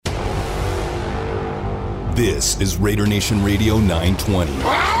This is Raider Nation Radio 920.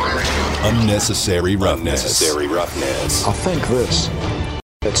 Unnecessary roughness. I'll think this,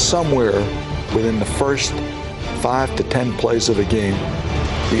 that somewhere within the first 5 to 10 plays of the game,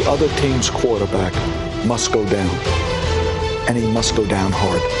 the other team's quarterback must go down. And he must go down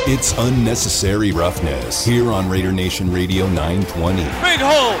hard. It's Unnecessary Roughness here on Raider Nation Radio 920. Big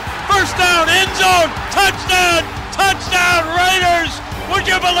hole, first down, end zone, touchdown, Raiders! Would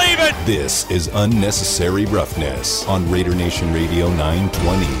you believe it? This is Unnecessary Roughness on Raider Nation Radio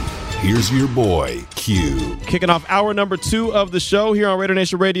 920. Here's your boy, Q. Kicking off hour number 2 of the show here on Raider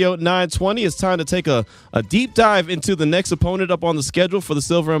Nation Radio 920. It's time to take a deep dive into the next opponent up on the schedule for the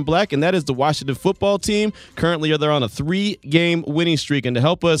Silver and Black, and that is the Washington football team. Currently, they're on a 3-game winning streak, and to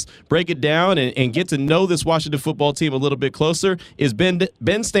help us break it down and get to know this Washington football team a little bit closer is Ben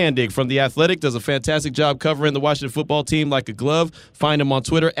Standig from The Athletic. Does a fantastic job covering the Washington football team like a glove. Find him on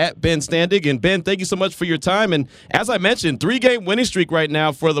Twitter at Ben Standig. And Ben, thank you so much for your time. And as I mentioned, 3-game winning streak right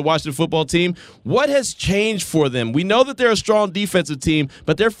now for the Washington football team. What has changed for them? We know that they're a strong defensive team,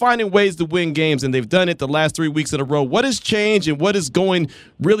 but they're finding ways to win games, and they've done it the last 3 weeks in a row. What has changed, and what is going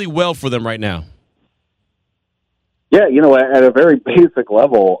really well for them right now? Yeah, at a very basic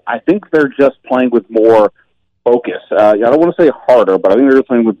level, I think they're just playing with more focus. I don't want to say harder, but I think they're just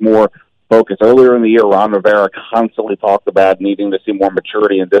playing with more focus. Earlier in the year, Ron Rivera constantly talked about needing to see more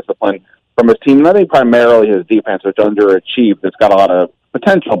maturity and discipline from his team. And I think primarily his defense, which underachieved. It's got a lot of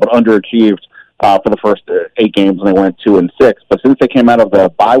potential, but underachieved for the first 8 games when they went 2-6. But since they came out of the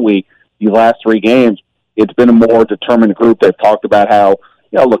bye week, these last 3 games, it's been a more determined group. They've talked about how,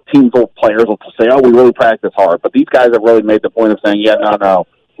 look, players will say, oh, we really practice hard. But these guys have really made the point of saying, yeah, no,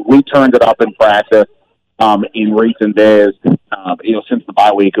 we turned it up in practice in recent days. Since the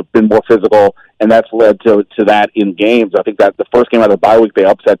bye week, have been more physical, and that's led to that in games. I think that the first game out of the bye week, they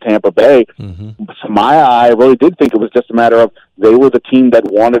upset Tampa Bay. Mm-hmm. To my eye, I really did think it was just a matter of they were the team that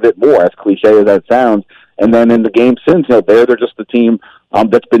wanted it more, as cliche as that sounds. And then in the game since, they're just the team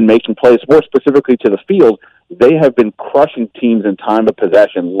that's been making plays. More specifically to the field, they have been crushing teams in time of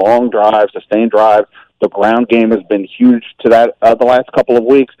possession, long drives, sustained drives. The ground game has been huge to that the last couple of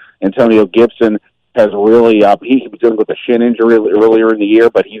weeks. Antonio Gibson has really he was dealing with a shin injury earlier in the year,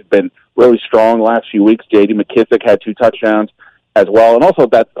 but he's been really strong the last few weeks. J.D. McKissick had 2 touchdowns as well. And also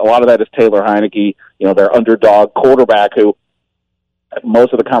that a lot of that is Taylor Heineke, their underdog quarterback, who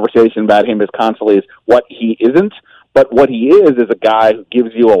most of the conversation about him is constantly is what he isn't. But what he is a guy who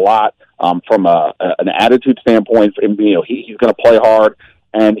gives you a lot from an attitude standpoint. He's going to play hard,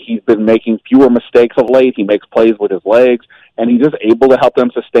 and he's been making fewer mistakes of late. He makes plays with his legs, and he's just able to help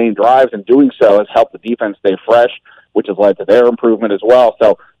them sustain drives, and doing so has helped the defense stay fresh, which has led to their improvement as well.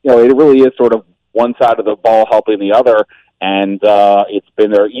 So, it really is sort of one side of the ball helping the other, and it's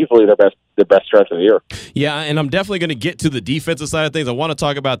been easily the best stretch of the year. Yeah, and I'm definitely going to get to the defensive side of things. I want to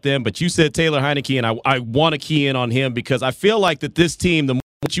talk about them, but you said Taylor Heineke, and I want to key in on him because I feel like that this team, the more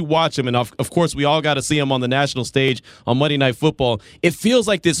you watch him, and of course we all got to see him on the national stage on Monday Night Football, it feels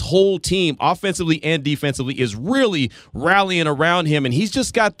like this whole team, offensively and defensively, is really rallying around him, and he's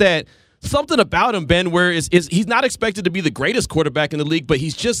just got that something about him, Ben, where he's not expected to be the greatest quarterback in the league, but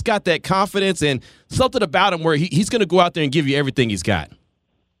he's just got that confidence and something about him where he's going to go out there and give you everything he's got.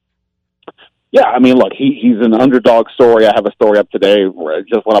 Yeah, look, he's an underdog story. I have a story up today where it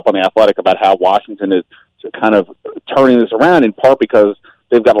just went up on The Athletic about how Washington is kind of turning this around, in part because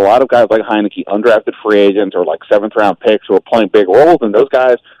they've got a lot of guys like Heineke, undrafted free agents or like 7th-round picks who are playing big roles, and those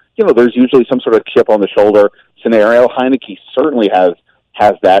guys, there's usually some sort of chip on the shoulder scenario. Heineke certainly has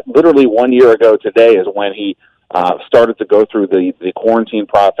that. Literally 1 year ago today is when he started to go through the quarantine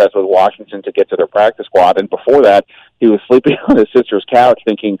process with Washington to get to their practice squad, and before that, he was sleeping on his sister's couch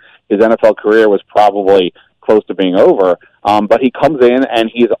thinking his NFL career was probably close to being over. But he comes in,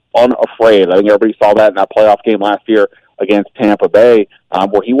 and he's unafraid. I think everybody saw that in that playoff game last year against Tampa Bay,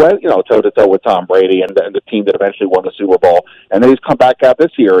 where he went, toe-to-toe with Tom Brady and the team that eventually won the Super Bowl. And then he's come back out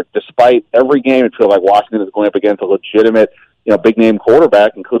this year. Despite every game, it feels like Washington is going up against a legitimate, big-name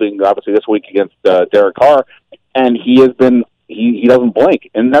quarterback, including, obviously, this week against Derek Carr. And he doesn't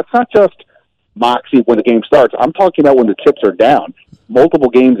blink. And that's not just moxie when the game starts. I'm talking about when the chips are down. Multiple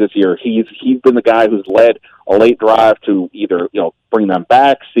games this year, he's been the guy who's led a late drive to either, bring them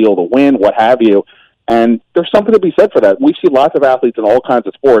back, seal the win, what have you. And there's something to be said for that. We see lots of athletes in all kinds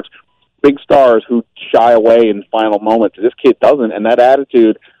of sports, big stars who shy away in final moments. This kid doesn't, and that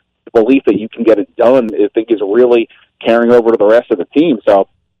attitude, the belief that you can get it done, I think is really carrying over to the rest of the team. So,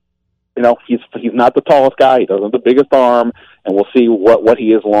 he's not the tallest guy. He doesn't have the biggest arm, and we'll see what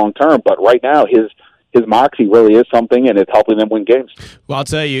he is long term. But right now, his his moxie really is something, and it's helping them win games. Well, I'll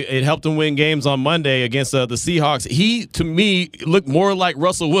tell you, it helped him win games on Monday against the Seahawks. He, to me, looked more like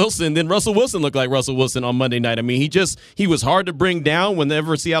Russell Wilson than Russell Wilson looked like Russell Wilson on Monday night. I mean, he was hard to bring down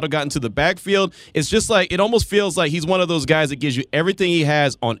whenever Seattle got into the backfield. It's just like, it almost feels like he's one of those guys that gives you everything he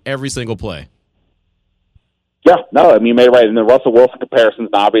has on every single play. Yeah, no, I mean, you made it right. And the Russell Wilson comparison is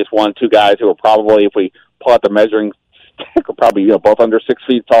an obvious one. Two guys who are probably, if we pull out the measuring stick, are probably both under 6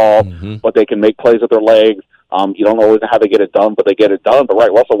 feet tall, but they can make plays with their legs. You don't always know how they get it done, but they get it done. But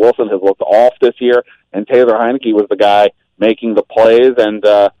right, Russell Wilson has looked off this year, and Taylor Heineke was the guy making the plays. And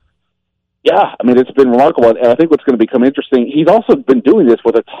yeah, I mean, it's been remarkable. And I think what's going to become interesting, he's also been doing this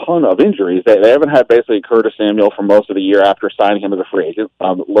with a ton of injuries. They haven't had basically Curtis Samuel for most of the year after signing him as a free agent.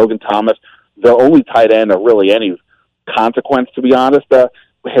 Logan Thomas, their only tight end of really any consequence, to be honest,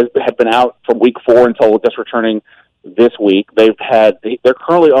 had been out from week 4 until just returning this week. They're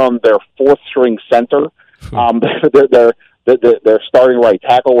currently on their 4th string center. Their starting right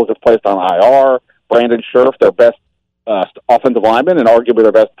tackle was placed on IR. Brandon Scherf, their best offensive lineman and arguably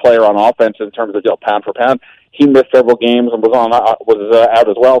their best player on offense in terms of pound for pound, he missed several games and was out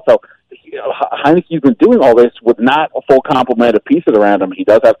as well. So Heineke's been doing all this with not a full complement of pieces around him. He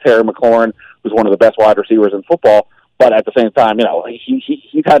does have Terry McLaurin, who's one of the best wide receivers in football, but at the same time,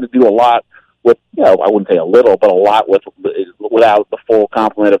 he's had to do a lot with, I wouldn't say a little, but a lot without the full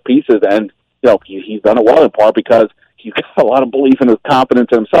complement of pieces. And he's done it well in part because he's got a lot of belief in his confidence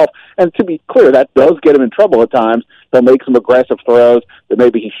in himself. And to be clear, that does get him in trouble at times. He'll make some aggressive throws that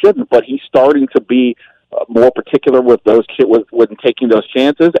maybe he shouldn't, but he's starting to be more particular with when taking those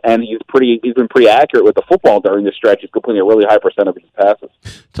chances, and he's been pretty accurate with the football during this stretch. He's completing a really high percent of his passes.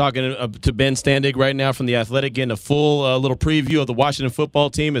 Talking to Ben Standig right now from The Athletic, getting a full little preview of the Washington football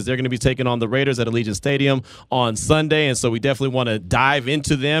team as they're going to be taking on the Raiders at Allegiant Stadium on Sunday, and so we definitely want to dive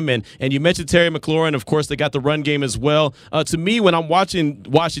into them. And you mentioned Terry McLaurin. Of course, they got the run game as well. To me, when I'm watching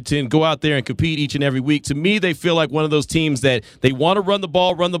Washington go out there and compete each and every week, to me, they feel like one of those teams that they want to run the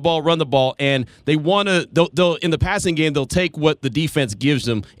ball, and they want to they'll in the passing game they'll take what the defense gives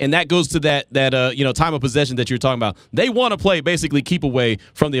them, and that goes to that time of possession that you're talking about. They want to play basically keep away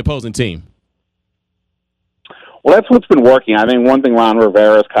from the opposing team. Well, that's what's been working. I think one thing Ron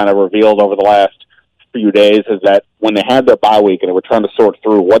Rivera has kind of revealed over the last few days is that when they had their bye week and they were trying to sort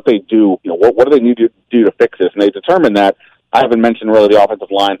through what they do, what do they need to do to fix this, and they determined that. I haven't mentioned really the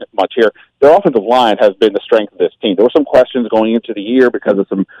offensive line much here. Their offensive line has been the strength of this team. There were some questions going into the year because of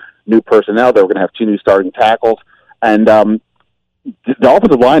some new personnel. They were going to have 2 new starting tackles. And the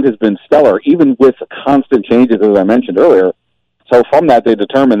offensive line has been stellar, even with constant changes, as I mentioned earlier. So from that, they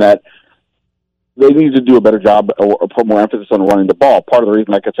determined that they needed to do a better job or put more emphasis on running the ball. Part of the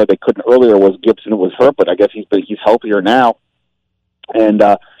reason, like I said, they couldn't earlier was Gibson was hurt, but I guess he's healthier now. And,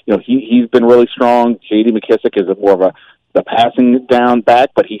 he's been really strong. J.D. McKissick is more of the passing down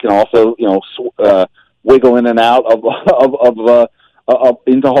back, but he can also, wiggle in and out of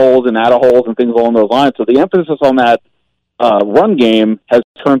into holes and out of holes and things along those lines. So the emphasis on that run game has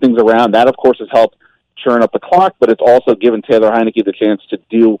turned things around. That, of course, has helped churn up the clock, but it's also given Taylor Heineke the chance to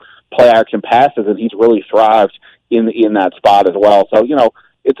do play action passes, and he's really thrived in that spot as well. So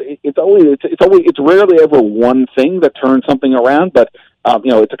it's rarely ever one thing that turns something around, but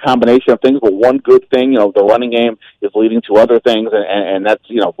it's a combination of things. But one good thing, the running game is leading to other things, and that's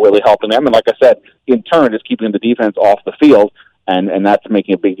really helping them. And like I said, in turn, it's keeping the defense off the field. And that's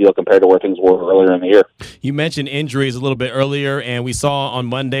making a big deal compared to where things were earlier in the year. You mentioned injuries a little bit earlier, and we saw on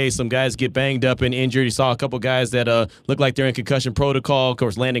Monday some guys get banged up and injured. You saw a couple guys that look like they're in concussion protocol. Of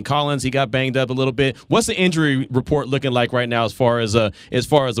course, Landon Collins, he got banged up a little bit. What's the injury report looking like right now as far as the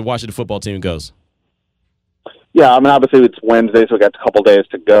Washington football team goes? Yeah, I mean, obviously it's Wednesday, so we got a couple days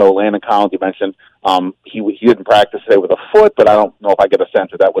to go. Landon Collins, you mentioned, he didn't practice today with a foot, but I don't know if I get a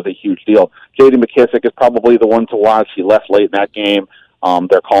sense that was a huge deal. J.D. McKissick is probably the one to watch. He left late in that game.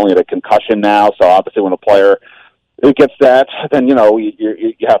 They're calling it a concussion now, so obviously when a player gets that, then, you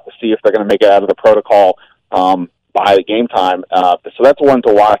have to see if they're going to make it out of the protocol by the game time. So that's one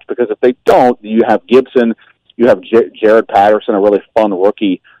to watch, because if they don't, you have Gibson, you have Jared Patterson, a really fun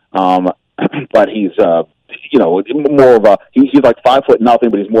rookie, but he's more of he's like 5'0",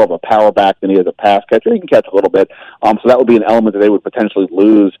 but he's more of a power back than he is a pass catcher. He can catch a little bit. So that would be an element that they would potentially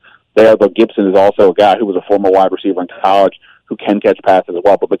lose there. But Gibson is also a guy who was a former wide receiver in college who can catch passes as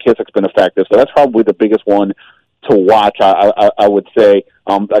well. But McKissick's been effective. So that's probably the biggest one to watch, I would say.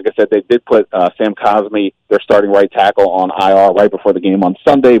 Like I said, they did put Sam Cosmi, their starting right tackle, on IR right before the game on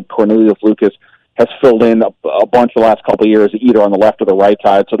Sunday. Cornelius Lucas has filled in a bunch the last couple of years, either on the left or the right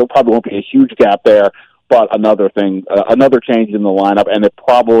side. So there probably won't be a huge gap there. But another change in the lineup, and it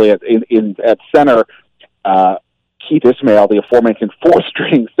probably at center, Keith Ismail, the aforementioned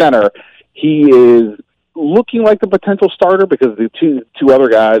fourth-string center, he is looking like the potential starter because the two other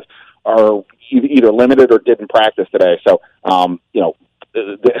guys are either limited or didn't practice today. So,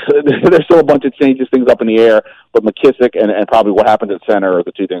 there's still a bunch of changes, things up in the air, but McKissick and probably what happens at center are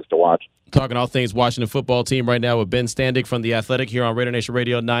the two things to watch. Talking all things Washington football team right now with Ben Standig from The Athletic here on Raider Nation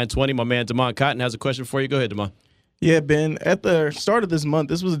Radio 920. My man Damon Cotton has a question for you. Go ahead, Damon. Yeah, Ben, at the start of this month,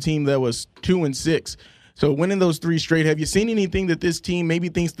 this was a team that was 2-6. So winning those 3 straight, have you seen anything that this team maybe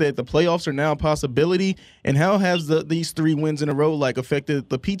thinks that the playoffs are now a possibility? And how has these 3 wins in a row affected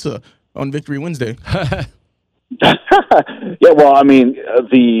the pizza on Victory Wednesday? Yeah, well, I mean,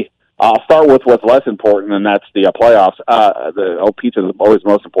 I'll start with what's less important, and that's the playoffs. The pizza is always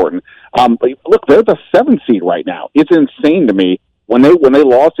most important. But look, they're the 7th seed right now. It's insane to me. When they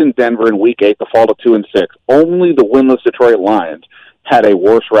lost in Denver in Week 8 to fall to 2-6, only the winless Detroit Lions had a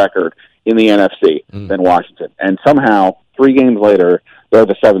worse record in the NFC than Washington. And somehow, 3 games later, they're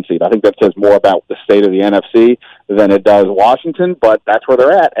the 7th seed. I think that says more about the state of the NFC than it does Washington, but that's where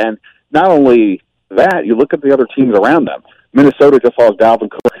they're at. And not only that, you look at the other teams around them. Minnesota just lost Dalvin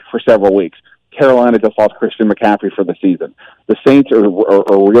Cook for several weeks. Carolina just lost Christian McCaffrey for the season. The Saints are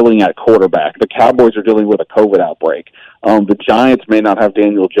reeling at quarterback. The Cowboys are dealing with a COVID outbreak. The Giants may not have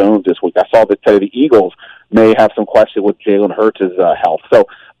Daniel Jones this week. I saw that today the Eagles may have some question with Jalen Hurts' health. So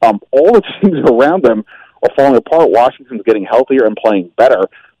all the teams around them are falling apart. Washington's getting healthier and playing better.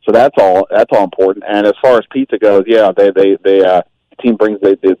 So that's all important. And as far as pizza goes, yeah, the team brings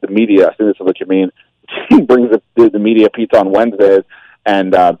the media. I think this is what you mean. The team brings the media pizza on Wednesdays,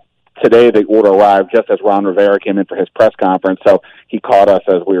 and today the order arrived just as Ron Rivera came in for his press conference. So he caught us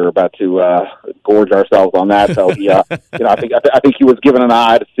as we were about to gorge ourselves on that. So yeah, I think he was giving an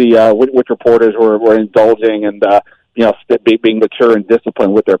eye to see which reporters were indulging and being mature and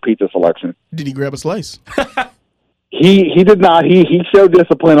disciplined with their pizza selection. Did he grab a slice? He did not. He showed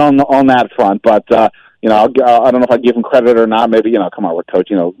discipline on that front, but I don't know if I give him credit or not. Maybe come on, Coach.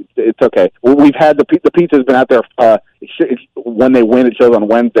 It's okay. We've had the pizza's been out there. When they win, it shows on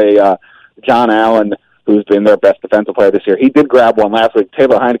Wednesday. John Allen, who's been their best defensive player this year, he did grab one last week.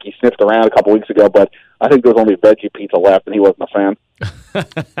 Taylor Heineke sniffed around a couple weeks ago, but I think there was only veggie pizza left, and he wasn't a fan.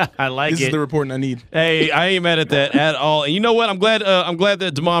 I like this is the reporting I need. Hey, I ain't mad at that at all. And you know what? I'm glad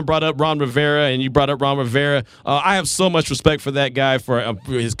that Damon brought up Ron Rivera, and you brought up Ron Rivera. I have so much respect for that guy, for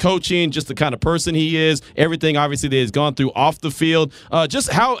his coaching, just the kind of person he is, everything obviously that he's gone through off the field.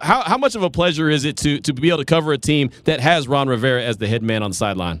 Just how much of a pleasure is it to be able to cover a team that has Ron Rivera as the head man on the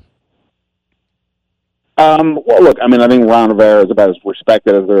sideline? Well, look, I mean, I think Ron Rivera is about as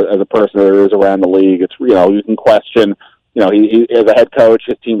respected as a person there is around the league. It's you can question. He as a head coach,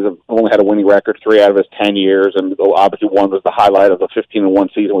 his teams have only had a winning record 3 out of his 10 years, and obviously one was the highlight of the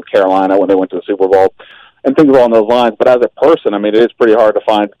 15-1 season with Carolina when they went to the Super Bowl, and things along those lines. But as a person, I mean, it is pretty hard to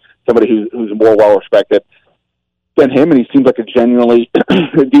find somebody who's more well-respected than him, and he seems like a genuinely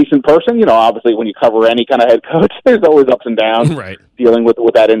decent person. Obviously when you cover any kind of head coach, there's always ups and downs right. Dealing with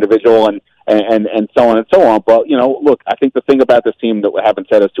that individual and so on and so on. But, look, I think the thing about this team that we haven't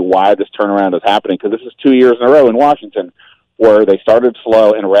said as to why this turnaround is happening, because this is 2 years in a row in Washington where they started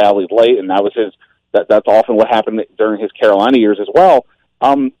slow and rallied late, and that was that's often what happened during his Carolina years as well.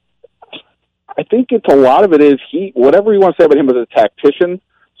 I think it's a lot of it is whatever you want to say about him as a tactician,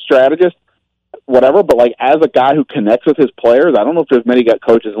 strategist, whatever, but as a guy who connects with his players, I don't know if there's many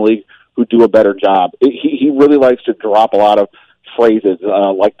coaches in the league who do a better job. He really likes to drop a lot of phrases,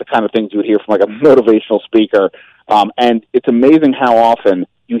 like the kind of things you would hear from a motivational speaker. And it's amazing how often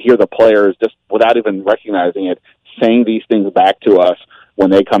you hear the players, just without even recognizing it, saying these things back to us when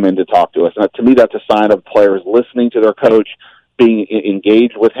they come in to talk to us. And to me, that's a sign of players listening to their coach, being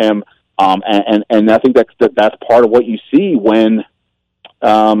engaged with him. And I think that's part of what you see when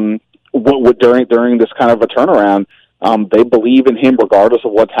during this kind of a turnaround. They believe in him regardless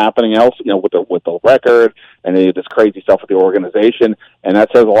of what's happening else, with the record and this crazy stuff with the organization, and that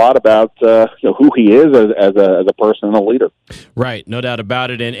says a lot about who he is as a person and a leader. Right, no doubt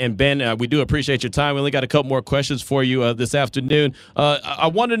about it. And Ben, we do appreciate your time. We only got a couple more questions for you this afternoon. I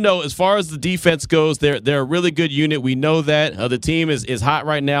want to know, as far as the defense goes, they're a really good unit. We know that the team is hot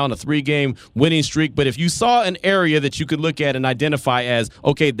right now on a 3-game winning streak. But if you saw an area that you could look at and identify as,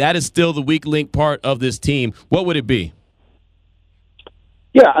 okay, that is still the weak link part of this team, what would it be?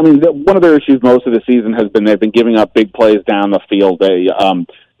 Yeah, I mean, one of their issues most of the season has been they've been giving up big plays down the field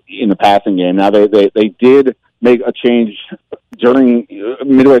in the passing game. Now, they did make a change during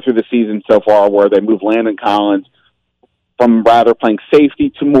midway through the season so far where they moved Landon Collins from rather playing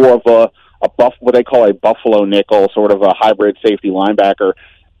safety to more of what they call a Buffalo nickel, sort of a hybrid safety linebacker.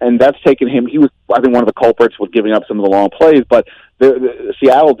 and that's taken him. He was, I think, one of the culprits with giving up some of the long plays, but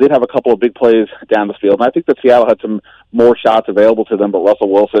Seattle did have a couple of big plays down the field, and I think that Seattle had some more shots available to them, but Russell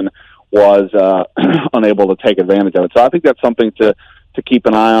Wilson was unable to take advantage of it. So I think that's something to keep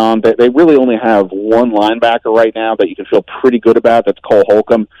an eye on. They really only have one linebacker right now that you can feel pretty good about. That's Cole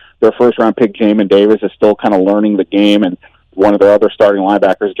Holcomb. Their first-round pick, Jamin Davis, is still kind of learning the game, and one of their other starting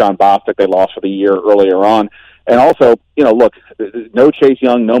linebackers, John Bostic, they lost for the year earlier on. And also, look, no Chase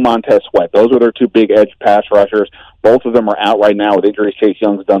Young, no Montez Sweat. Those are their two big edge pass rushers. Both of them are out right now with injuries. Chase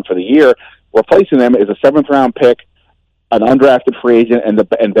Young's done for the year. Replacing them is a seventh-round pick, an undrafted free agent, and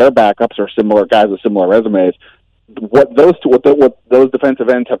their backups are similar guys with similar resumes. What those defensive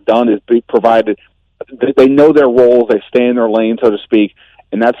ends have done is provided they know their roles, they stay in their lane, so to speak,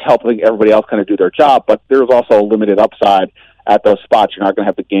 and that's helping everybody else kind of do their job. But there's also a limited upside at those spots. You're not going to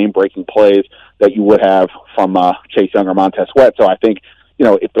have the game-breaking plays that you would have from Chase Young or Montez Sweat. So I think,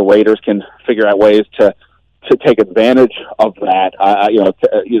 if the Raiders can figure out ways to take advantage of that,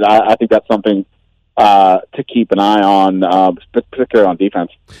 I think that's something to keep an eye on, particularly on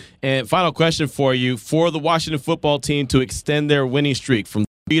defense. And final question for you. For the Washington football team to extend their winning streak from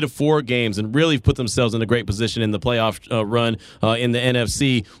 3 to 4 games and really put themselves in a great position in the playoff run in the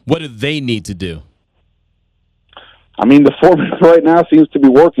NFC, what do they need to do? I mean, the formula right now seems to be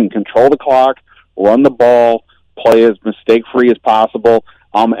working. Control the clock, run the ball, play as mistake-free as possible,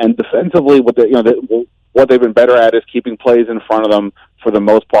 and defensively, what they've been better at is keeping plays in front of them for the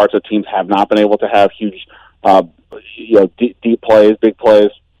most part. So teams have not been able to have huge, deep plays, big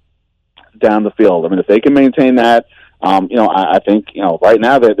plays down the field. I mean, if they can maintain that, I think right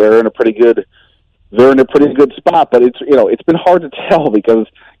now they're in a pretty good. They're in a pretty good spot, but it's been hard to tell because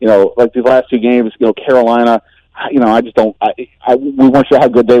like these last 2 games, Carolina. I just don't. We weren't sure how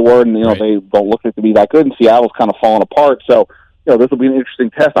good they were, and right. They don't look like to be that good. And Seattle's kind of falling apart. So this will be an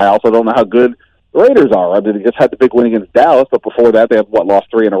interesting test. I also don't know how good the Raiders are. I mean, they just had the big win against Dallas, but before that they had lost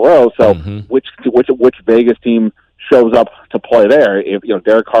 3 in a row. So which Vegas team shows up to play there? If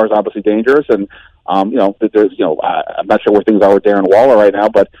Derek Carr is obviously dangerous, and there's I'm not sure where things are with Darren Waller right now,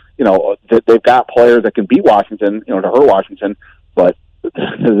 but they've got players that can beat Washington, to hurt Washington, but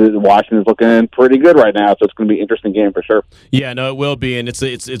Washington's looking pretty good right now, so it's going to be an interesting game for sure. Yeah, no, it will be, and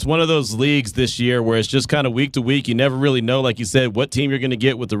it's one of those leagues this year where it's just kind of week to week. You never really know, like you said, what team you're going to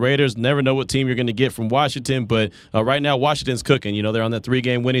get with the Raiders. Never know what team you're going to get from Washington, but right now Washington's cooking. They're on that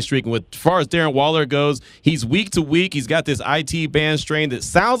 3-game winning streak, and as far as Darren Waller goes, he's week to week. He's got this IT band strain that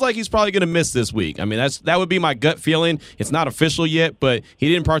sounds like he's probably going to miss this week. I mean, that would be my gut feeling. It's not official yet, but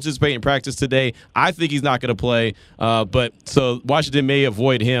he didn't participate in practice today. I think he's not going to play, but so Washington may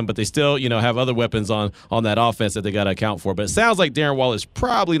avoid him, but they still, have other weapons on that offense that they got to account for. But it sounds like Darren Waller is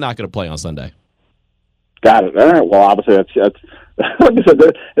probably not going to play on Sunday. Got it. All right. Well, obviously, that's like I said,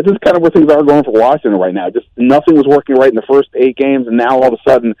 this is kind of where things are going for Washington right now. Just nothing was working right in the first 8 games, and now all of a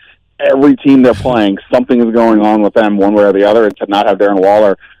sudden, every team they're playing, something is going on with them one way or the other, and to not have Darren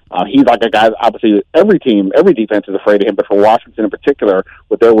Waller, he's like a guy, obviously, every defense is afraid of him, but for Washington in particular,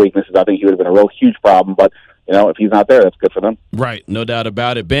 with their weaknesses, I think he would have been a real huge problem, but if he's not there, that's good for them. Right. No doubt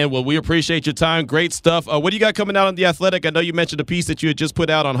about it. Ben, well, we appreciate your time. Great stuff. What do you got coming out on The Athletic? I know you mentioned a piece that you had just put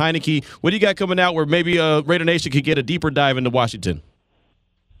out on Heineke. What do you got coming out where maybe Raider Nation could get a deeper dive into Washington?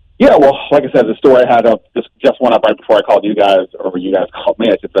 Yeah, well, like I said, the story I had up just went up right before I called you guys, or you guys called me,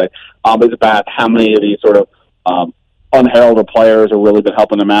 I should say. It's about how many of these sort of unheralded players have really been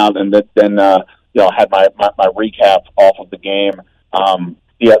helping them out, and then I had my recap off of the game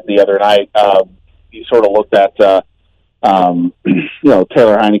the other night. You sort of looked at, Taylor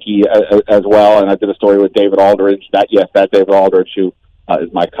Heineke as well, and I did a story with David Aldridge. That David Aldridge, who is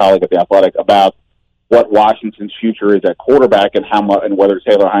my colleague at The Athletic, about what Washington's future is at quarterback and how much, and whether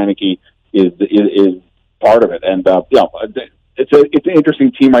Taylor Heineke is part of it. And it's an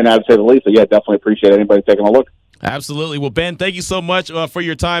interesting team right now, to say the least. So yeah, definitely appreciate anybody taking a look. Absolutely. Well, Ben, thank you so much for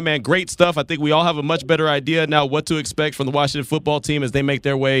your time, man. Great stuff. I think we all have a much better idea now what to expect from the Washington football team as they make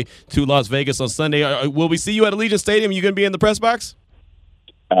their way to Las Vegas on Sunday. Will we see you at Allegiant Stadium? You going to be in the press box?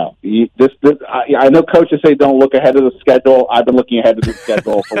 I know coaches say don't look ahead of the schedule. I've been looking ahead of the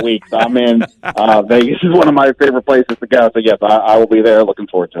schedule for weeks. I'm in Vegas is one of my favorite places to go. So, yes, I will be there. Looking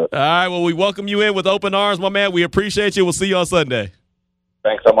forward to it. All right. Well, we welcome you in with open arms, my man. We appreciate you. We'll see you on Sunday.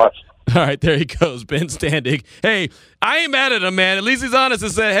 Thanks so much. All right, there he goes, Ben Standig. Hey, I ain't mad at him, man. At least he's honest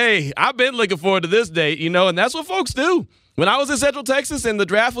and said, hey, I've been looking forward to this date, and that's what folks do. When I was in Central Texas and the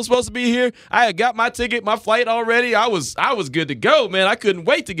draft was supposed to be here, I had got my ticket, my flight already. I was good to go, man. I couldn't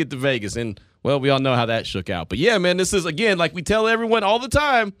wait to get to Vegas. And, well, we all know how that shook out. But, yeah, man, this is, again, like we tell everyone all the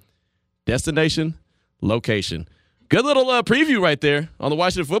time, destination, location. Good little preview right there on the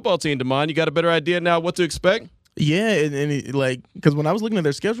Washington football team, Damon. You got a better idea now what to expect? Yeah, because when I was looking at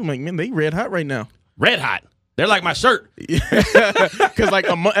their schedule, I'm like, man, they red hot right now. Red hot. They're like my shirt. Because like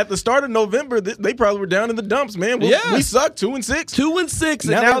at the start of November, they probably were down in the dumps, man. We suck 2-6. 2-6.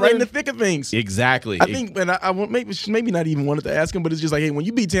 Now they're right in the thick of things. Exactly. I think, and I maybe not even wanted to ask him, but it's just like, hey, when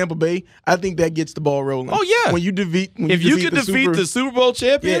you beat Tampa Bay, I think that gets the ball rolling. Oh, yeah. When you defeat the Super Bowl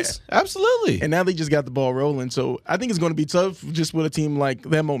champions, yeah. Absolutely. And now they just got the ball rolling. So I think it's going to be tough just with a team like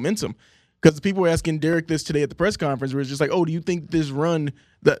that momentum. Because people were asking Derek this today at the press conference, where it's just like, oh, do you think this run,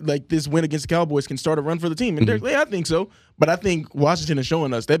 this win against the Cowboys, can start a run for the team? And Derek, I think so. But I think Washington is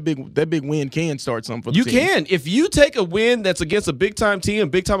showing us that big win can start something for the team. You can. If you take a win that's against a big-time team, a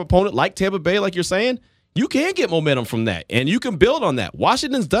big-time opponent like Tampa Bay, like you're saying, you can get momentum from that, and you can build on that.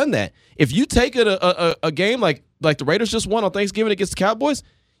 Washington's done that. If you take a game like the Raiders just won on Thanksgiving against the Cowboys,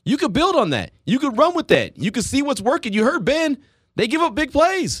 you could build on that. You could run with that. You could see what's working. You heard Ben. They give up big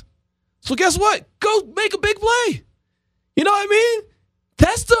plays. So guess what? Go make a big play. You know what I mean?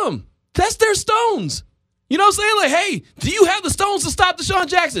 Test them. Test their stones. You know what I'm saying? Like, hey, do you have the stones to stop Deshaun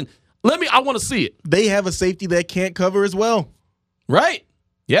Jackson? I want to see it. They have a safety that can't cover as well. Right.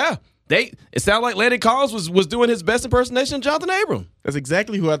 Yeah. It sounded like Landon Collins was doing his best impersonation of Jonathan Abram. That's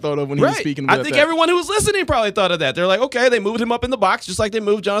exactly who I thought of when he was speaking about that. I think everyone who was listening probably thought of that. They're like, okay, they moved him up in the box just like they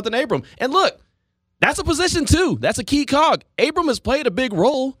moved Jonathan Abram. And look, that's a position too. That's a key cog. Abram has played a big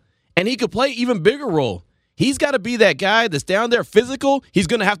role. And he could play even bigger role. He's got to be that guy that's down there physical. He's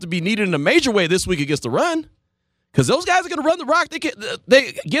going to have to be needed in a major way this week against the run. Because those guys are going to run the rock.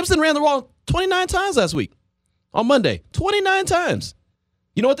 Gibson ran the ball 29 times last week on Monday. 29 times.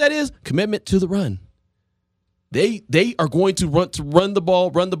 You know what that is? Commitment to the run. They are going to run the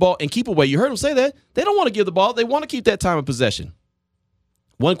ball, and keep away. You heard him say that. They don't want to give the ball. They want to keep that time of possession.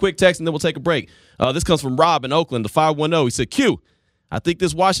 One quick text, and then we'll take a break. This comes from Rob in Oakland, the 510. He said, Q, I think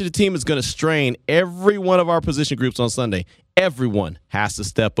this Washington team is going to strain every one of our position groups on Sunday. Everyone has to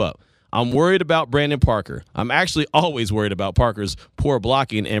step up. I'm worried about Brandon Parker. I'm actually always worried about Parker's poor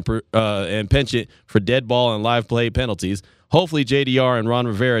blocking and penchant for dead ball and live play penalties. Hopefully JDR and Ron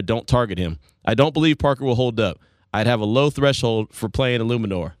Rivera don't target him. I don't believe Parker will hold up. I'd have a low threshold for playing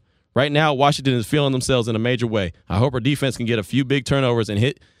Illuminor. Right now, Washington is feeling themselves in a major way. I hope our defense can get a few big turnovers and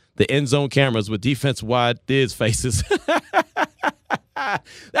hit the end zone cameras with defense-wide Thiz faces.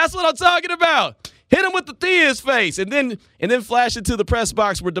 That's what I'm talking about. Hit him with the Thiz face, and then flash into the press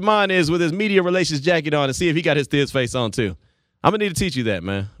box where Damon is with his media relations jacket on and see if he got his Thiz face on too. I'm gonna need to teach you that,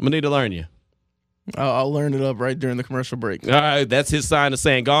 man. I'm gonna need to learn you. I'll learn it up right during the commercial break. All right, that's his sign of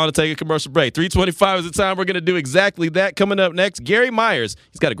saying, go on to take a commercial break. 3:25 is the time we're going to do exactly that. Coming up next, Gary Myers.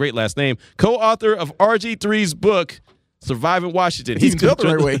 He's got a great last name. Co-author of RG3's book, Surviving Washington. He's spelled the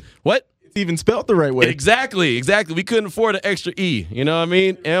right way. What? It's even spelled the right way. Exactly. We couldn't afford an extra E. You know what I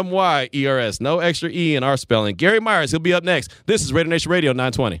mean? MYERS. No extra E in our spelling. Gary Myers, he'll be up next. This is Raider Nation Radio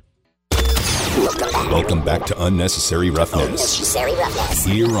 920. Welcome back to Unnecessary Roughness.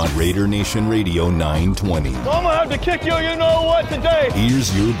 Here on Raider Nation Radio 920. I'm going to have to kick you, you know what, today.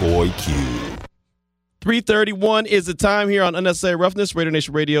 Here's your boy Q. 3:31 is the time here on Unnecessary Roughness, Raider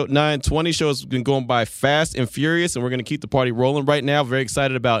Nation Radio 920. Show has been going by fast and furious, and we're going to keep the party rolling right now. Very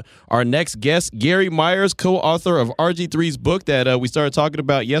excited about our next guest, Gary Myers, co-author of RG3's book that we started talking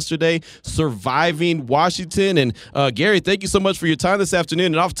about yesterday, Surviving Washington. And Gary, thank you so much for your time this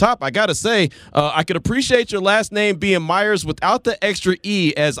afternoon. And off top, I got to say, I could appreciate your last name being Myers without the extra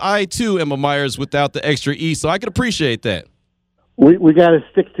E, as I, too, am a Myers without the extra E, so I could appreciate that. We got to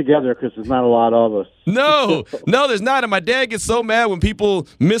stick together because there's not a lot of us. No, there's not. And my dad gets so mad when people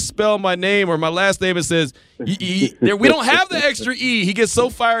misspell my name or my last name and says, we don't have the extra E. He gets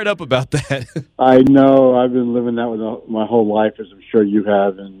so fired up about that. I know. I've been living that with my whole life, as I'm sure you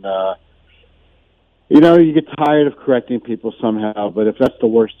have. And, you get tired of correcting people somehow. But if that's the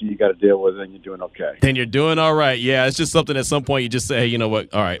worst you got to deal with, then you're doing okay. Then you're doing all right. Yeah, it's just something at some point you just say, hey, you know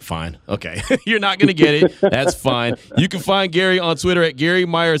what? All right, fine. Okay. You're not going to get it. That's fine. You can find Gary on Twitter at Gary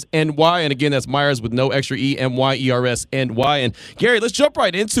Myers NY. And again, that's Myers with no extra E, MYERS NY. And Gary, let's jump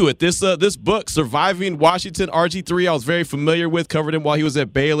right into it. This book, Surviving Washington, RG3, I was very familiar with, covered him while he was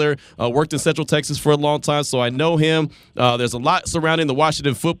at Baylor, worked in Central Texas for a long time, so I know him. There's a lot surrounding the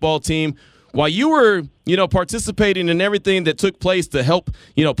Washington football team. While you were, participating in everything that took place to help,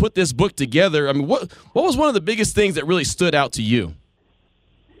 put this book together, I mean, what was one of the biggest things that really stood out to you?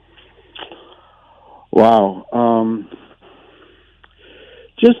 Wow.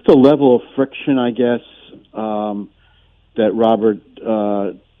 Just the level of friction, I guess, that Robert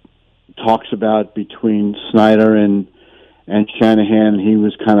talks about between Snyder and Shanahan. He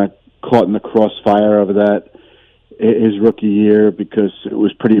was kind of caught in the crossfire of that. his rookie year because it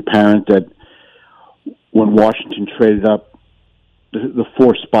was pretty apparent that when Washington traded up the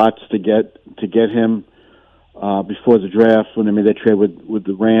 4 spots to get him before the draft, when they made that trade with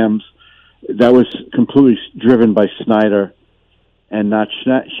the Rams, that was completely driven by Snyder and not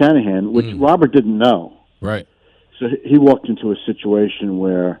Shanahan, which Robert didn't know. Right. So he walked into a situation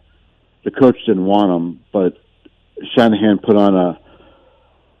where the coach didn't want him, but Shanahan put on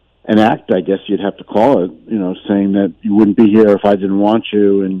an act, I guess you'd have to call it, saying that you wouldn't be here if I didn't want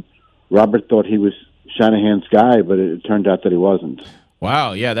you. And Robert thought he was Shanahan's guy, but it turned out that he wasn't.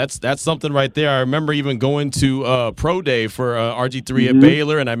 Wow, yeah, that's something right there. I remember even going to Pro Day for RG3 at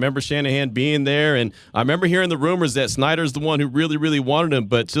Baylor, and I remember Shanahan being there, and I remember hearing the rumors that Snyder's the one who really, really wanted him.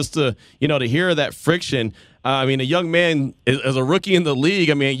 But just to hear that friction, I mean, a young man as a rookie in the league,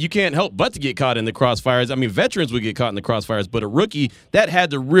 I mean, you can't help but to get caught in the crossfires. I mean, veterans would get caught in the crossfires, but a rookie, that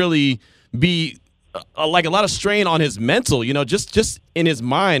had to really be like a lot of strain on his mental, just in his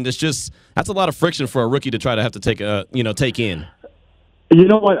mind. That's a lot of friction for a rookie to try to have to take in. You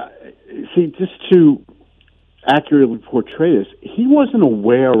know what? See, just to accurately portray this, he wasn't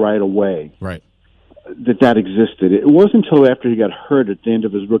aware right away that existed. It wasn't until after he got hurt at the end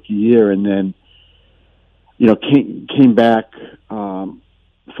of his rookie year and then, came back for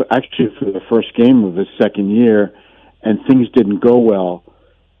the first game of his second year and things didn't go well,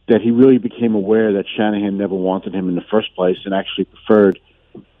 that he really became aware that Shanahan never wanted him in the first place and actually preferred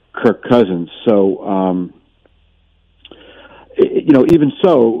Kirk Cousins. So, even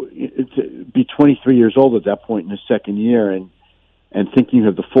so, to be 23 years old at that point in his second year and thinking you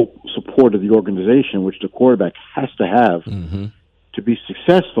have the full support of the organization, which the quarterback has to have to be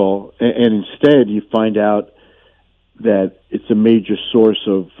successful, and instead you find out that it's a major source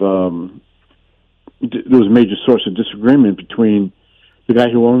of there was a major source of disagreement between the guy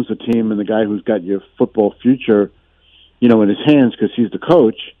who owns the team and the guy who's got your football future, in his hands because he's the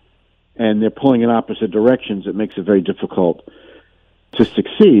coach, and they're pulling in opposite directions. It makes it very difficult to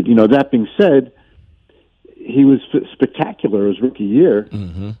succeed. That being said, he was spectacular his rookie year,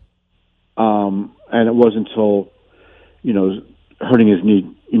 and it wasn't until hurting his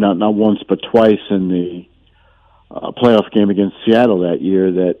knee, not once but twice in the playoff game against Seattle that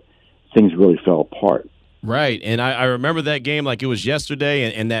year that things really fell apart. Right, and I remember that game like it was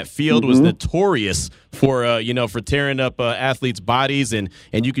yesterday, and that field was notorious for for tearing up athletes' bodies, and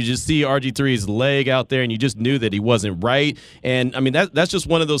you could just see RG3's leg out there, and you just knew that he wasn't right. And I mean that's just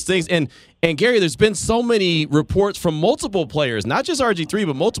one of those things. And Gary, there's been so many reports from multiple players, not just RG3,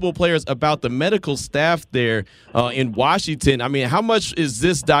 but multiple players about the medical staff there in Washington. I mean, how much is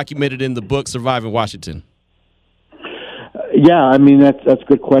this documented in the book Surviving Washington? Yeah, I mean that's a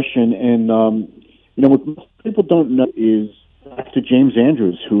good question, and what most people don't know is Dr. James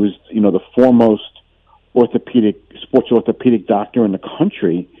Andrews, who is, the foremost sports orthopedic doctor in the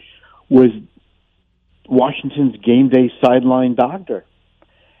country, was Washington's game day sideline doctor.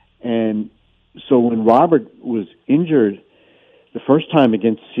 And so when Robert was injured the first time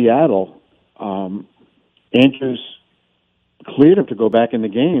against Seattle, Andrews cleared him to go back in the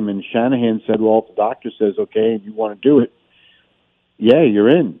game, and Shanahan said, well, if the doctor says, okay, you want to do it, yeah, you're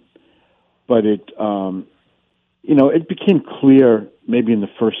in. But it became clear maybe in the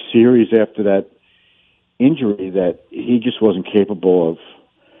first series after that injury that he just wasn't capable of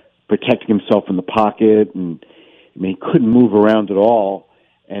protecting himself in the pocket, and he couldn't move around at all,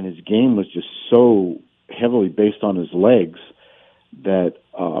 and his game was just so heavily based on his legs that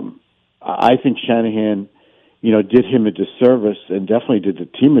I think Shanahan, did him a disservice and definitely did the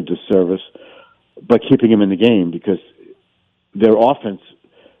team a disservice by keeping him in the game because their offense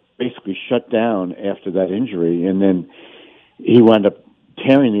basically shut down after that injury, and then he wound up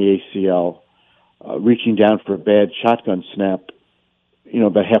tearing the ACL, reaching down for a bad shotgun snap,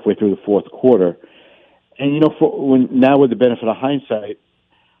 about halfway through the fourth quarter. And now with the benefit of hindsight,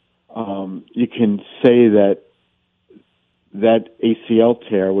 you can say that ACL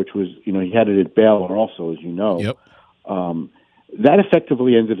tear, which was he had it at Baylor also, as you know, that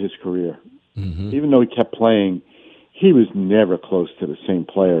effectively ended his career. Even though he kept playing, he was never close to the same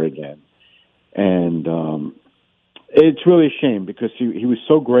player again. And it's really a shame because he was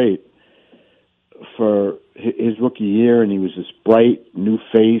so great for his rookie year, and he was this bright new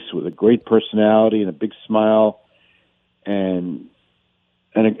face with a great personality and a big smile and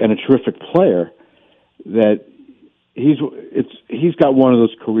a terrific player that he's got one of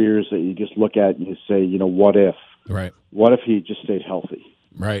those careers that you just look at and you say, what if? Right. What if he just stayed healthy?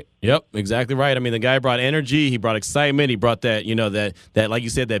 Right. Yep. Exactly right. I mean, the guy brought energy. He brought excitement. He brought that, that like you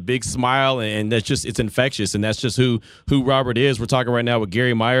said, that big smile, and that's just, it's infectious. And that's just who Robert is. We're talking right now with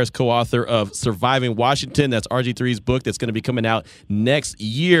Gary Myers, co-author of Surviving Washington. That's RG3's book that's going to be coming out next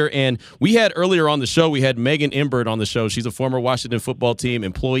year. And we had earlier on the show, we had Megan Imbert on the show. She's a former Washington football team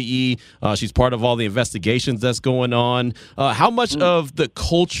employee. She's part of all the investigations that's going on. How much of the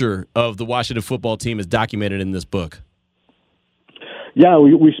culture of the Washington football team is documented in this book? Yeah,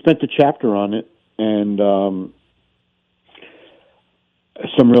 we spent a chapter on it, and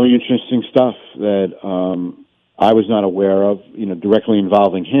some really interesting stuff that I was not aware of, directly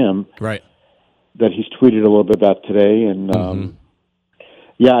involving him. Right. That he's tweeted a little bit about today, and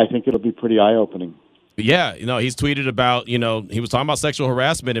yeah, I think it'll be pretty eye-opening. Yeah, he's tweeted about, he was talking about sexual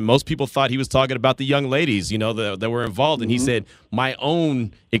harassment, and most people thought he was talking about the young ladies, that were involved. And he said, my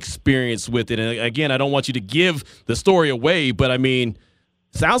own experience with it. And again, I don't want you to give the story away, but I mean,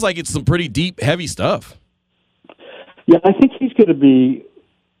 sounds like it's some pretty deep, heavy stuff. Yeah, I think he's going to be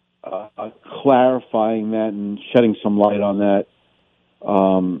clarifying that and shedding some light on that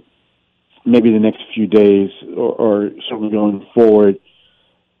maybe the next few days or certainly going forward.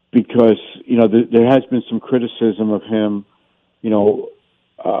 Because, there has been some criticism of him, if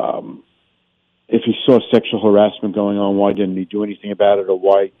he saw sexual harassment going on, why didn't he do anything about it, or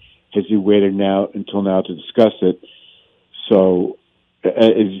why has he waited until now to discuss it? So,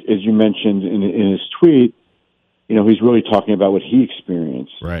 as you mentioned in his tweet, he's really talking about what he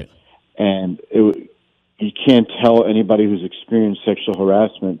experienced. Right. And you can't tell anybody who's experienced sexual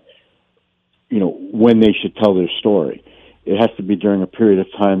harassment, when they should tell their story. It has to be during a period of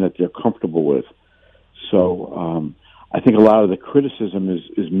time that they're comfortable with. So I think a lot of the criticism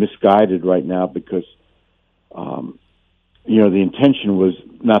is misguided right now because, the intention was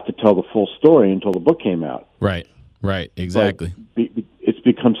not to tell the full story until the book came out. Right, exactly. But it's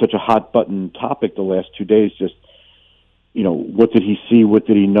become such a hot-button topic the last 2 days, just, what did he see, what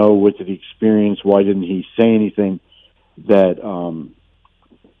did he know, what did he experience, why didn't he say anything, that,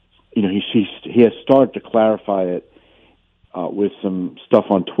 he has started to clarify it with some stuff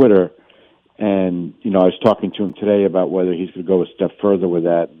on Twitter, and I was talking to him today about whether he's going to go a step further with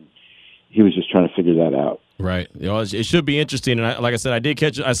that. He was just trying to figure that out. Right. It should be interesting. And like I said,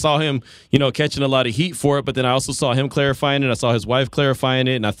 I saw him, catching a lot of heat for it, but then I also saw him clarifying it. I saw his wife clarifying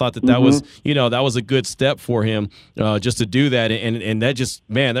it, and I thought that was, that was a good step for him just to do that. And that just,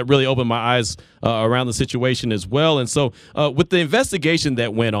 man, that really opened my eyes around the situation as well. And so with the investigation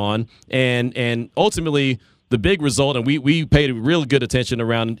that went on and ultimately the big result, and we paid real good attention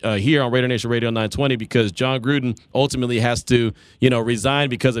around here on Raider Nation Radio 920 because John Gruden ultimately has to, resign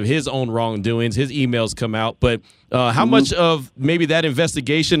because of his own wrongdoings. His emails come out. But how much of maybe that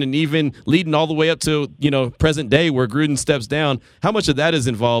investigation and even leading all the way up to, present day where Gruden steps down, how much of that is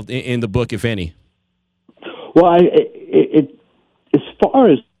involved in the book, if any? Well, as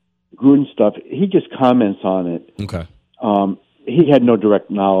far as Gruden stuff, he just comments on it. Okay. He had no direct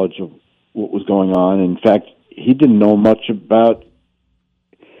knowledge of what was going on. In fact, he didn't know much about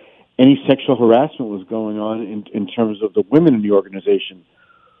any sexual harassment was going on in terms of the women in the organization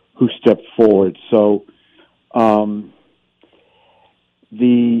who stepped forward. So,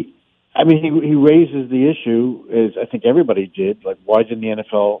 he raises the issue, as I think everybody did, like why didn't the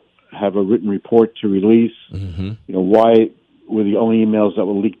NFL have a written report to release? Why were the only emails that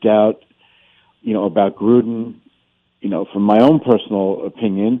were leaked out, about Gruden? From my own personal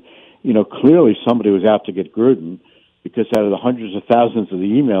opinion, clearly somebody was out to get Gruden because out of the hundreds of thousands of the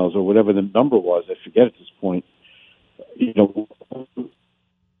emails or whatever the number was, I forget at this point,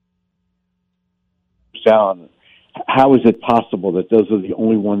 down. How is it possible that those are the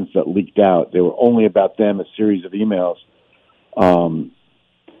only ones that leaked out? They were only about them, a series of emails. So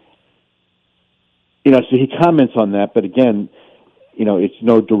he comments on that, but again, it's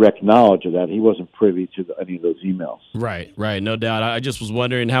no direct knowledge of that. He wasn't privy to any of those emails. Right, no doubt. I just was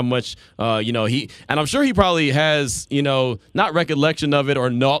wondering how much, and I'm sure he probably has, not recollection of it or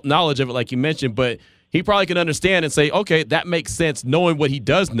knowledge of it like you mentioned, but he probably can understand and say, okay, that makes sense, knowing what he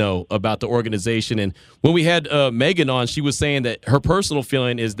does know about the organization. And when we had Megan on, she was saying that her personal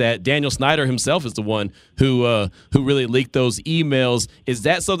feeling is that Daniel Snyder himself is the one who really leaked those emails. Is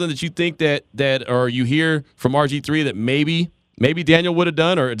that something that you think that or you hear from RG3 that maybe Daniel would have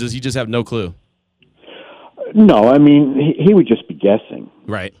done, or does he just have no clue? No, I mean, he would just be guessing.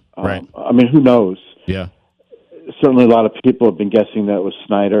 Right. I mean, who knows? Yeah. Certainly a lot of people have been guessing that it was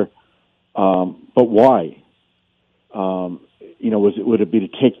Snyder. But why? Would it be to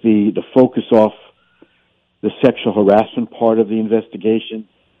take the focus off the sexual harassment part of the investigation?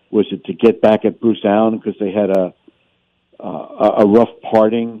 Was it to get back at Bruce Allen because they had a rough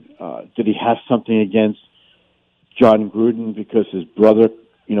parting? Did he have something against John Gruden because his brother,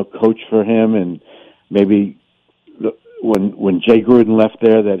 coached for him, and maybe when Jay Gruden left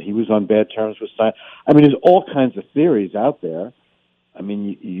there that he was on bad terms with Stein? I mean, there's all kinds of theories out there. I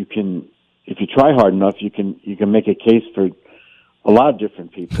mean, you can, if you try hard enough, you can make a case for a lot of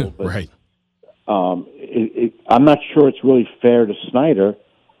different people. But, right. I'm not sure it's really fair to Snyder,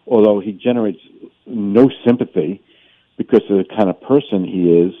 although he generates no sympathy because of the kind of person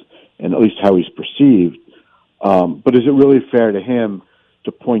he is, and at least how he's perceived. But is it really fair to him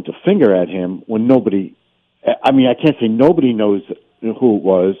to point a finger at him when nobody? I mean, I can't say nobody knows who it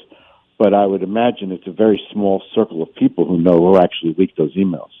was, but I would imagine it's a very small circle of people who actually leaked those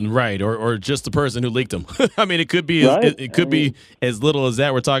emails. Right, or just the person who leaked them. I mean, it could be be as little as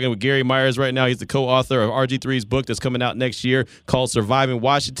that. We're talking with Gary Myers right now. He's the co-author of RG3's book that's coming out next year called Surviving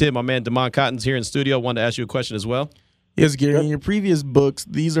Washington. My man Damon Cotton's here in the studio. I wanted to ask you a question as well. Yes, Gary, in your previous books,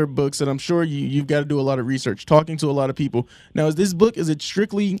 these are books that I'm sure you've got to do a lot of research, talking to a lot of people. Now, is it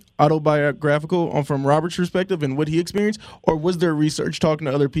strictly autobiographical from Robert's perspective and what he experienced, or was there research talking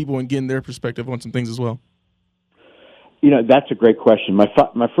to other people and getting their perspective on some things as well? That's a great question. My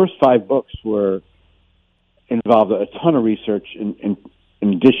first 5 books involved a ton of research in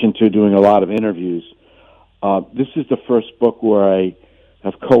addition to doing a lot of interviews. This is the first book where I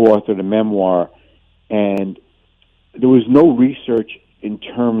have co-authored a memoir, and there was no research in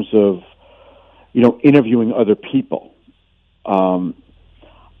terms of, interviewing other people.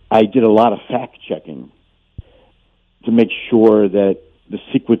 I did a lot of fact-checking to make sure that the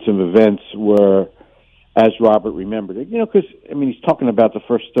sequence of events were as Robert remembered it. Because, he's talking about the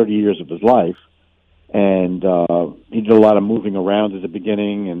first 30 years of his life, and he did a lot of moving around at the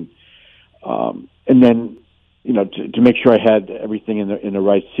beginning, and then, to make sure I had everything in the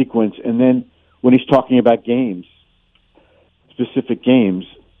right sequence. And then when he's talking about games, specific games,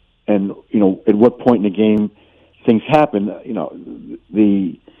 and at what point in the game things happen,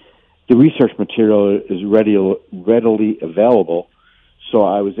 the research material is readily available, so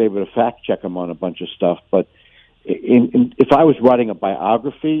I was able to fact check him on a bunch of stuff. But if I was writing a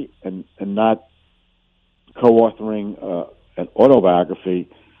biography and not co-authoring an autobiography,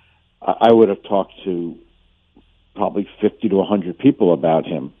 I would have talked to probably 50 to 100 people about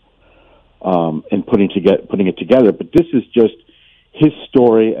him. And putting it together. But this is just his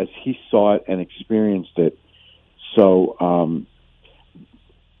story as he saw it and experienced it. So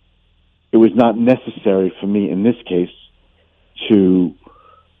it was not necessary for me in this case to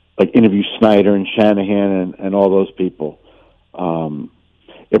interview Snyder and Shanahan and all those people.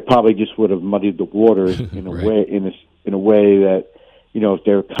 It probably just would have muddied the waters in a way in a way that if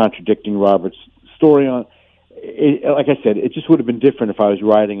they're contradicting Robert's story on. Like I said, it just would have been different if I was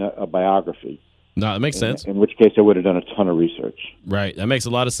writing a biography. No, that makes sense. In which case, I would have done a ton of research. Right. That makes a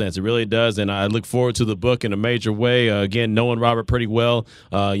lot of sense. It really does. And I look forward to the book in a major way. Again, knowing Robert pretty well,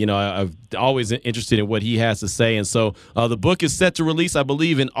 I'm always interested in what he has to say. And so the book is set to release, I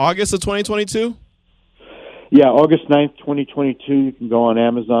believe, in August of 2022? Yeah, August 9th, 2022. You can go on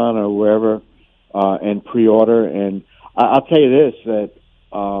Amazon or wherever and pre-order. And I'll tell you this, that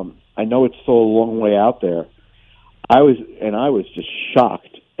I know it's still a long way out there. I was just shocked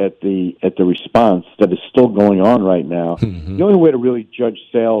at the response that is still going on right now. Mm-hmm. The only way to really judge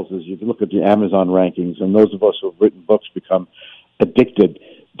sales is you look at the Amazon rankings, and those of us who have written books become addicted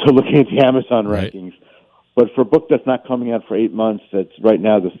to looking at the Amazon rankings. But for a book that's not coming out for 8 months, that's right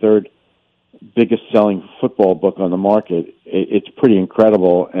now the third biggest selling football book on the market, it's pretty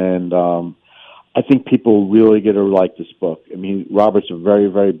incredible. And I think people really get to like this book. Robert's a very,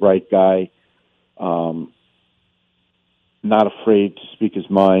 very bright guy. Not afraid to speak his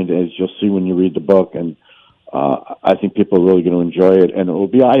mind, as you'll see when you read the book, and I think people are really going to enjoy it, and it will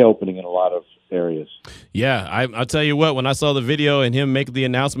be eye-opening in a lot of areas. Yeah, I'll tell you what, when I saw the video and him make the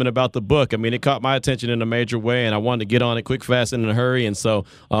announcement about the book, it caught my attention in a major way, and I wanted to get on it quick, fast, and in a hurry, and so,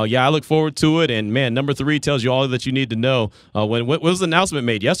 I look forward to it, and man, number 3 tells you all that you need to know. When was the announcement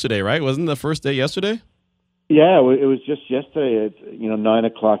made? Yesterday, right? Wasn't the first day yesterday? Yeah, it was just yesterday at 9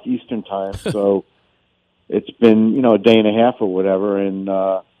 o'clock Eastern time, so... It's been, a day and a half or whatever, and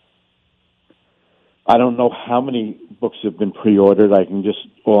I don't know how many books have been pre-ordered.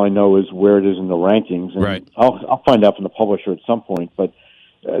 All I know is where it is in the rankings. And right. I'll find out from the publisher at some point, but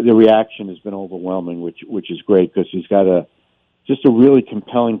the reaction has been overwhelming, which is great because he's got just a really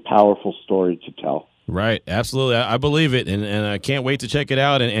compelling, powerful story to tell. Right, absolutely. I believe it, and I can't wait to check it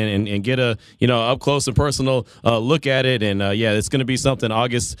out and get a up close and personal look at it. And it's going to be something.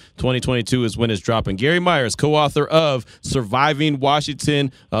 August 2022 is when it's dropping. Gary Myers, co-author of Surviving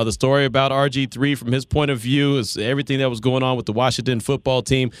Washington, the story about RG3 from his point of view, is everything that was going on with the Washington football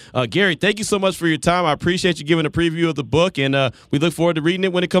team. Gary, thank you so much for your time. I appreciate you giving a preview of the book, and we look forward to reading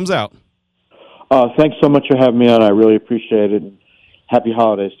it when it comes out. Thanks so much for having me on. I really appreciate it. Happy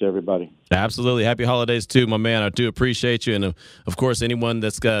holidays to everybody. Absolutely. Happy holidays, too, my man. I do appreciate you. And, of course, anyone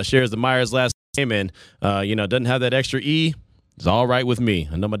that shares the Myers last name and, doesn't have that extra E, it's all right with me.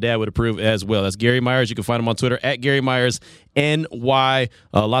 I know my dad would approve as well. That's Gary Myers. You can find him on Twitter at Gary Myers NY.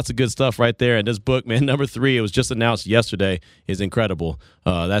 Lots of good stuff right there. And this book, man, number 3, it was just announced yesterday, is incredible.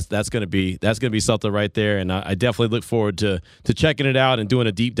 That's gonna be something right there. And I definitely look forward to checking it out and doing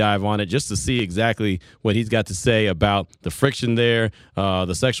a deep dive on it just to see exactly what he's got to say about the friction there,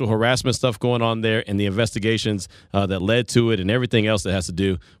 the sexual harassment stuff going on there, and the investigations that led to it, and everything else that has to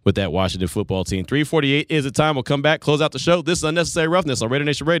do with that Washington football team. 3:48 is the time. We'll come back, close out the show. This is Unnecessary Roughness on Raider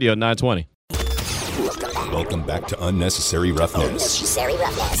Nation Radio 920. Welcome back to Unnecessary Roughness.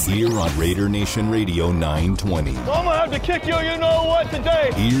 Here on Raider Nation Radio 920. I'm going to have to kick you, you know what,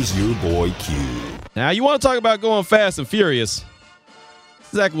 today. Here's your boy Q. Now, you want to talk about going fast and furious. That's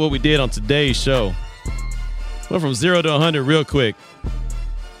exactly what we did on today's show. Went from 0 to 100 real quick.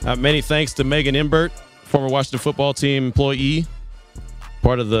 Many thanks to Megan Imbert, former Washington football team employee,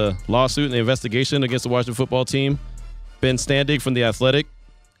 part of the lawsuit and the investigation against the Washington football team. Ben Standig from The Athletic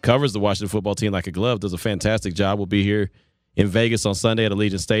covers the Washington football team like a glove, does a fantastic job. We'll be here in Vegas on Sunday at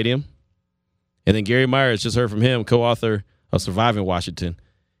Allegiant Stadium. And then Gary Myers, just heard from him, co-author of Surviving Washington.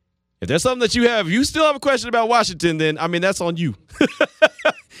 If there's something that you still have a question about Washington, then, that's on you.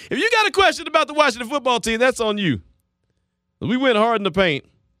 If you got a question about the Washington football team, that's on you. We went hard in the paint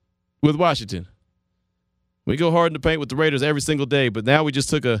with Washington. We go hard in the paint with the Raiders every single day, but now we just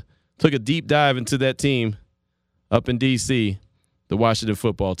took a deep dive into that team up in D.C., the Washington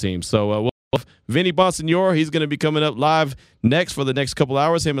football team. So Vinny Bonsignore, he's going to be coming up live next for the next couple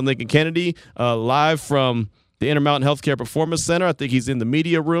hours, him and Lincoln Kennedy, live from the Intermountain Healthcare Performance Center. I think he's in the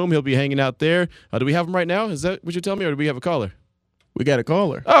media room. He'll be hanging out there. Do we have him right now? Is that what you're telling me, or do we have a caller? We got a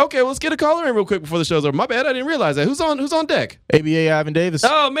caller. Oh, okay. Well, let's get a caller in real quick before the show's over. My bad. I didn't realize that. Who's on deck? ABA Ivan Davis.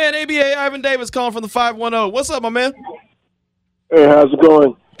 Oh, man. ABA Ivan Davis calling from the 510. What's up, my man? Hey, how's it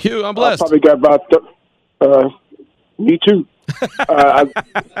going? Q, I'm blessed. I probably got about me too. I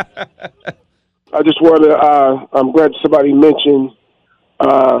just want to, I'm glad somebody mentioned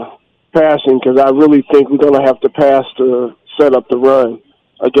passing, because I really think we're going to have to pass to set up the run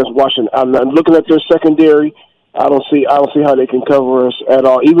against Washington. I'm looking at their secondary. I don't see how they can cover us at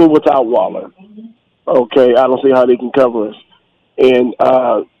all, even without Waller. Okay, I don't see how they can cover us. And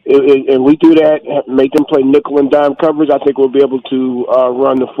and we do that, make them play nickel and dime coverage, I think we'll be able to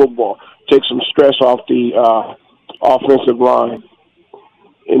run the football, take some stress off the offensive line.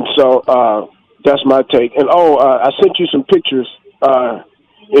 And so that's my take. And, I sent you some pictures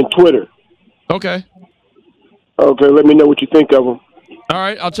in Twitter. Okay. Okay, let me know what you think of them. All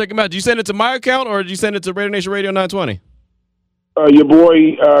right, I'll check them out. Did you send it to my account, or did you send it to Raider Nation Radio 920? Your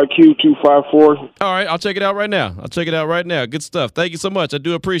boy, Q254. All right, I'll check it out right now. Good stuff. Thank you so much. I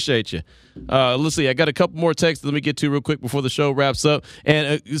do appreciate you. Let's see. I got a couple more texts let me get to real quick before the show wraps up.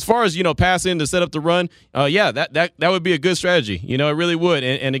 And as far as, passing to set up the run, that would be a good strategy. It really would.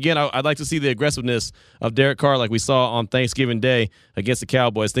 And again, I'd like to see the aggressiveness of Derek Carr like we saw on Thanksgiving Day against the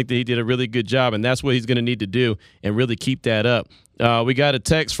Cowboys. I think that he did a really good job, and that's what he's going to need to do and really keep that up. We got a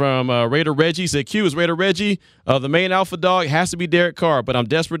text from Raider Reggie. Said, Q is Raider Reggie. The main alpha dog has to be Derek Carr, but I'm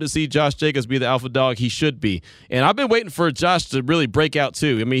desperate to see Josh Jacobs be the alpha dog he should be. And I've been waiting for Josh to really break out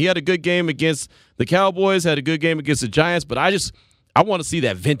too. I mean, he had a good game against the Cowboys, had a good game against the Giants, but I want to see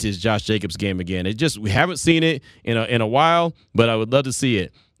that vintage Josh Jacobs game again. We haven't seen it in a while, but I would love to see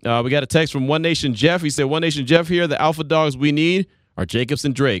it. We got a text from One Nation Jeff. He said, One Nation Jeff here, the alpha dogs we need are Jacobs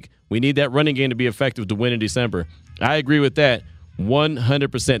and Drake. We need that running game to be effective to win in December. I agree with that.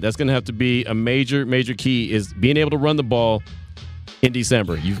 100%. That's going to have to be a major, major key, is being able to run the ball in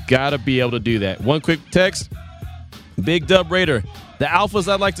December. You've got to be able to do that. One quick text. Big Dub Raider. The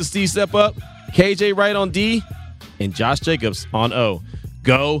alphas I'd like to see step up. KJ Wright on D and Josh Jacobs on O.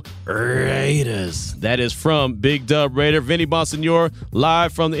 Go Raiders. That is from Big Dub Raider. Vinny Bonsignore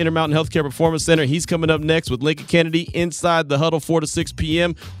live from the Intermountain Healthcare Performance Center. He's coming up next with Lincoln Kennedy inside the huddle 4 to 6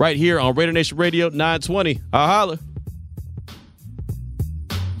 p.m. right here on Raider Nation Radio 920. I'll holler.